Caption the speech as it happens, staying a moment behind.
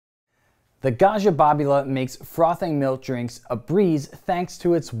The Gaggia Babila makes frothing milk drinks a breeze thanks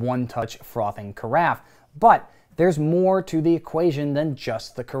to its one-touch frothing carafe. But there's more to the equation than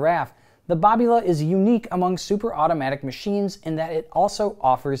just the carafe. The Babila is unique among super automatic machines in that it also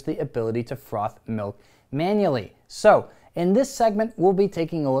offers the ability to froth milk manually. So, in this segment, we'll be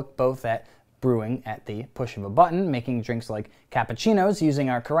taking a look both at brewing at the push of a button, making drinks like cappuccinos using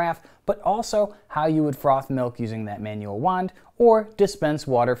our carafe, but also how you would froth milk using that manual wand, or dispense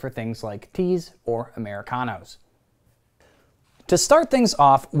water for things like teas or americanos. To start things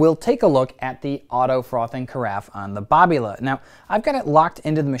off, we'll take a look at the auto frothing carafe on the Babila. Now, I've got it locked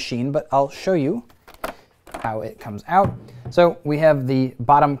into the machine, but I'll show you how it comes out. So we have the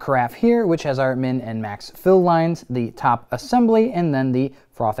bottom carafe here, which has our min and max fill lines, the top assembly, and then the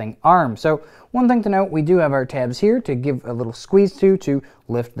frothing arm. So one thing to note, we do have our tabs here to give a little squeeze to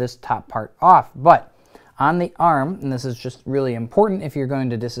lift this top part off. But on the arm, and this is just really important if you're going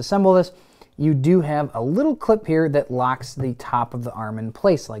to disassemble this, you do have a little clip here that locks the top of the arm in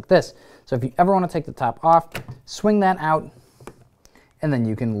place like this. So if you ever want to take the top off, swing that out, and then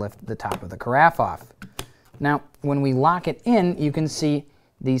you can lift the top of the carafe off. Now, when we lock it in, you can see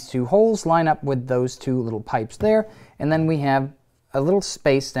these two holes line up with those two little pipes there, and then we have a little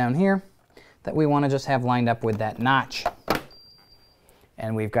space down here that we want to just have lined up with that notch.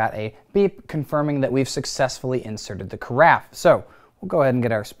 And we've got a beep confirming that we've successfully inserted the carafe. So we'll go ahead and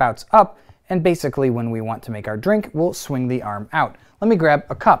get our spouts up, and basically when we want to make our drink, we'll swing the arm out. Let me grab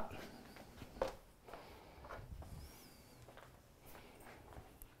a cup.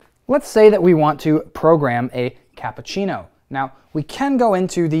 Let's say that we want to program a cappuccino. Now, we can go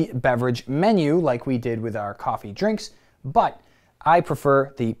into the beverage menu like we did with our coffee drinks, but I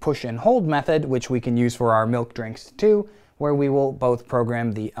prefer the push and hold method, which we can use for our milk drinks too, where we will both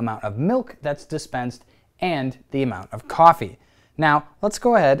program the amount of milk that's dispensed and the amount of coffee. Now, let's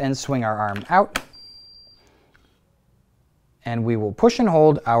go ahead and swing our arm out, and we will push and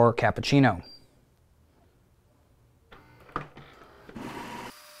hold our cappuccino.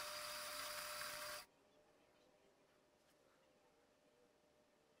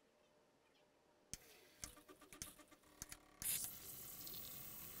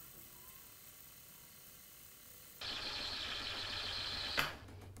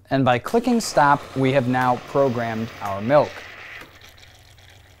 And by clicking stop, we have now programmed our milk.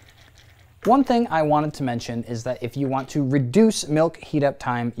 One thing I wanted to mention is that if you want to reduce milk heat up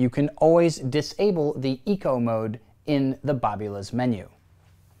time, you can always disable the eco mode in the Babila's menu.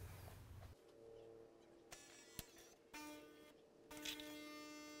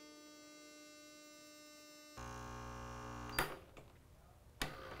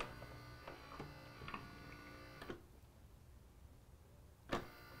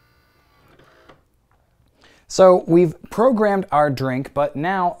 So we've programmed our drink, but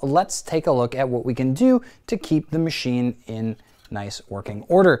now let's take a look at what we can do to keep the machine in nice working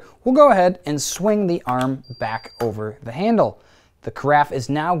order. We'll go ahead and swing the arm back over the handle. The carafe is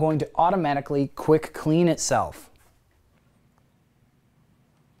now going to automatically quick clean itself.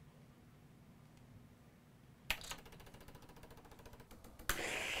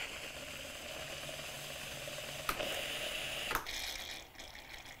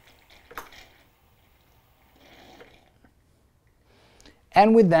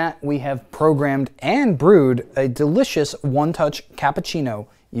 And with that, we have programmed and brewed a delicious one-touch cappuccino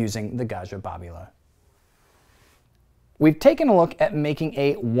using the Gaggia Babila. We've taken a look at making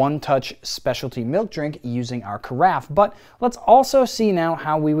a one-touch specialty milk drink using our carafe, but let's also see now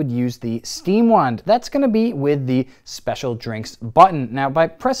how we would use the steam wand. That's going to be with the special drinks button. Now, by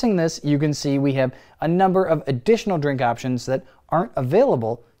pressing this, you can see we have a number of additional drink options that aren't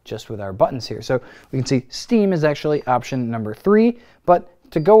available just with our buttons here. So we can see steam is actually option number 3, but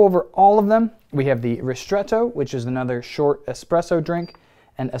to go over all of them, we have the ristretto, which is another short espresso drink,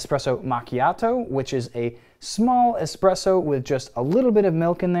 and espresso macchiato, which is a small espresso with just a little bit of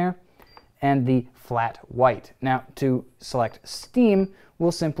milk in there, and the flat white. Now, to select steam,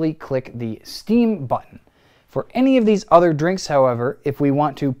 we'll simply click the steam button. For any of these other drinks, however, if we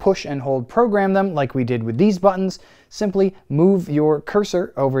want to push and hold program them like we did with these buttons, simply move your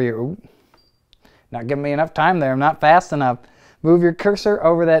cursor over your... Ooh, not giving me enough time there, I'm not fast enough. Move your cursor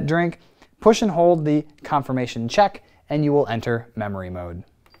over that drink, push and hold the confirmation check, and you will enter memory mode.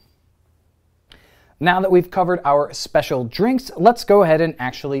 Now that we've covered our special drinks, let's go ahead and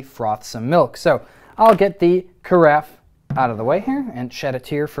actually froth some milk. So I'll get the carafe out of the way here and shed a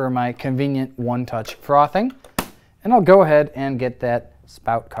tear for my convenient one-touch frothing. And I'll go ahead and get that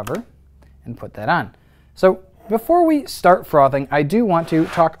spout cover and put that on. So before we start frothing, I do want to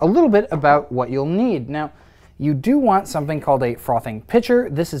talk a little bit about what you'll need. Now, you do want something called a frothing pitcher.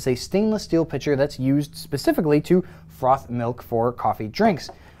 This is a stainless steel pitcher that's used specifically to froth milk for coffee drinks.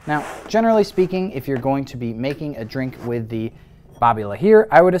 Now, generally speaking, if you're going to be making a drink with the Babila here,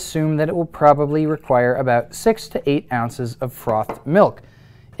 I would assume that it will probably require about 6 to 8 ounces of frothed milk.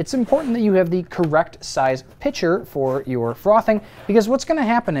 It's important that you have the correct size pitcher for your frothing, because what's going to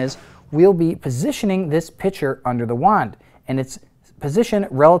happen is we'll be positioning this pitcher under the wand, and its position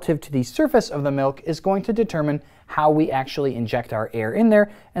relative to the surface of the milk is going to determine how we actually inject our air in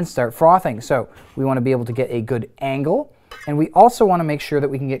there and start frothing. So we want to be able to get a good angle, and we also want to make sure that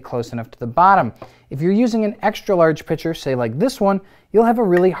we can get close enough to the bottom. If you're using an extra large pitcher, say like this one, you'll have a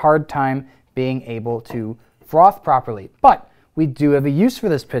really hard time being able to froth properly. But we do have a use for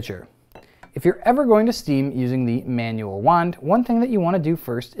this pitcher. If you're ever going to steam using the manual wand, one thing that you want to do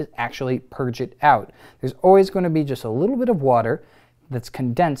first is actually purge it out. There's always going to be just a little bit of water that's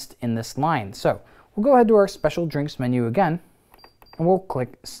condensed in this line. So we'll go ahead to our special drinks menu again, and we'll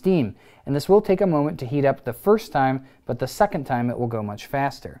click steam. And this will take a moment to heat up the first time, but the second time it will go much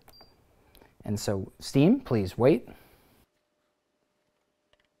faster. And so steam, please wait.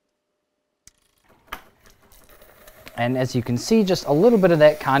 And as you can see, just a little bit of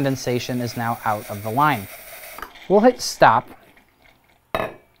that condensation is now out of the line. We'll hit stop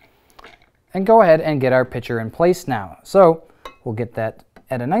and go ahead and get our pitcher in place now. So we'll get that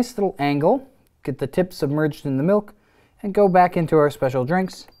at a nice little angle, get the tip submerged in the milk, and go back into our special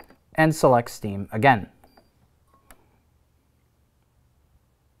drinks and select steam again.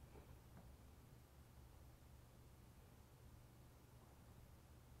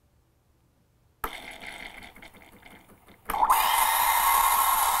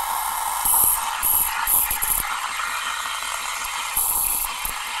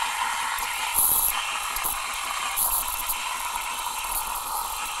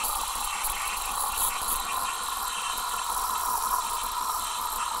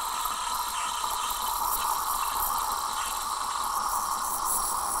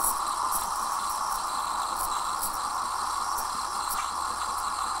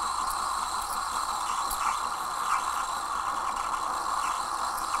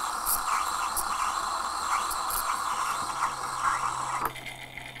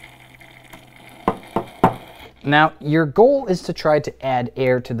 Now, your goal is to try to add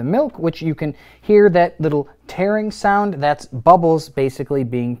air to the milk, which you can hear that little tearing sound. That's bubbles basically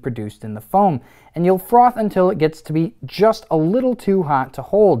being produced in the foam. And you'll froth until it gets to be just a little too hot to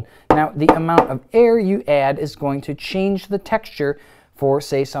hold. Now, the amount of air you add is going to change the texture for,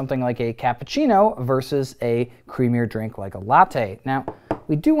 say, something like a cappuccino versus a creamier drink like a latte. Now,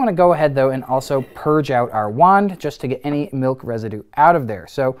 we do want to go ahead, though, and also purge out our wand just to get any milk residue out of there.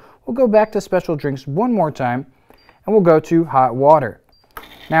 So we'll go back to special drinks one more time, and we'll go to hot water.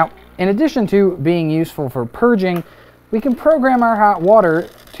 Now, in addition to being useful for purging, we can program our hot water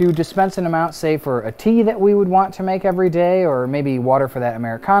to dispense an amount, say, for a tea that we would want to make every day, or maybe water for that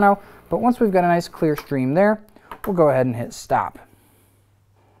Americano. But once we've got a nice clear stream there, we'll go ahead and hit stop.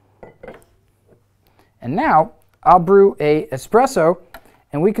 And now, I'll brew a espresso,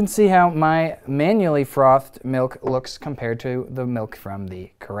 and we can see how my manually frothed milk looks compared to the milk from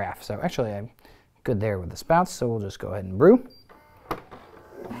the carafe. So actually, I'm good there with the spouts, so we'll just go ahead and brew.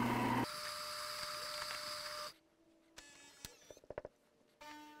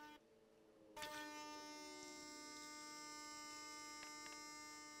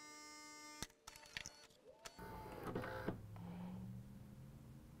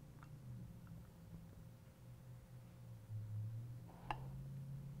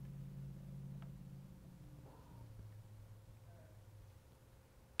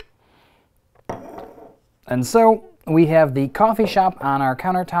 And so we have the coffee shop on our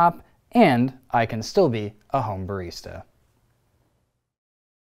countertop, and I can still be a home barista.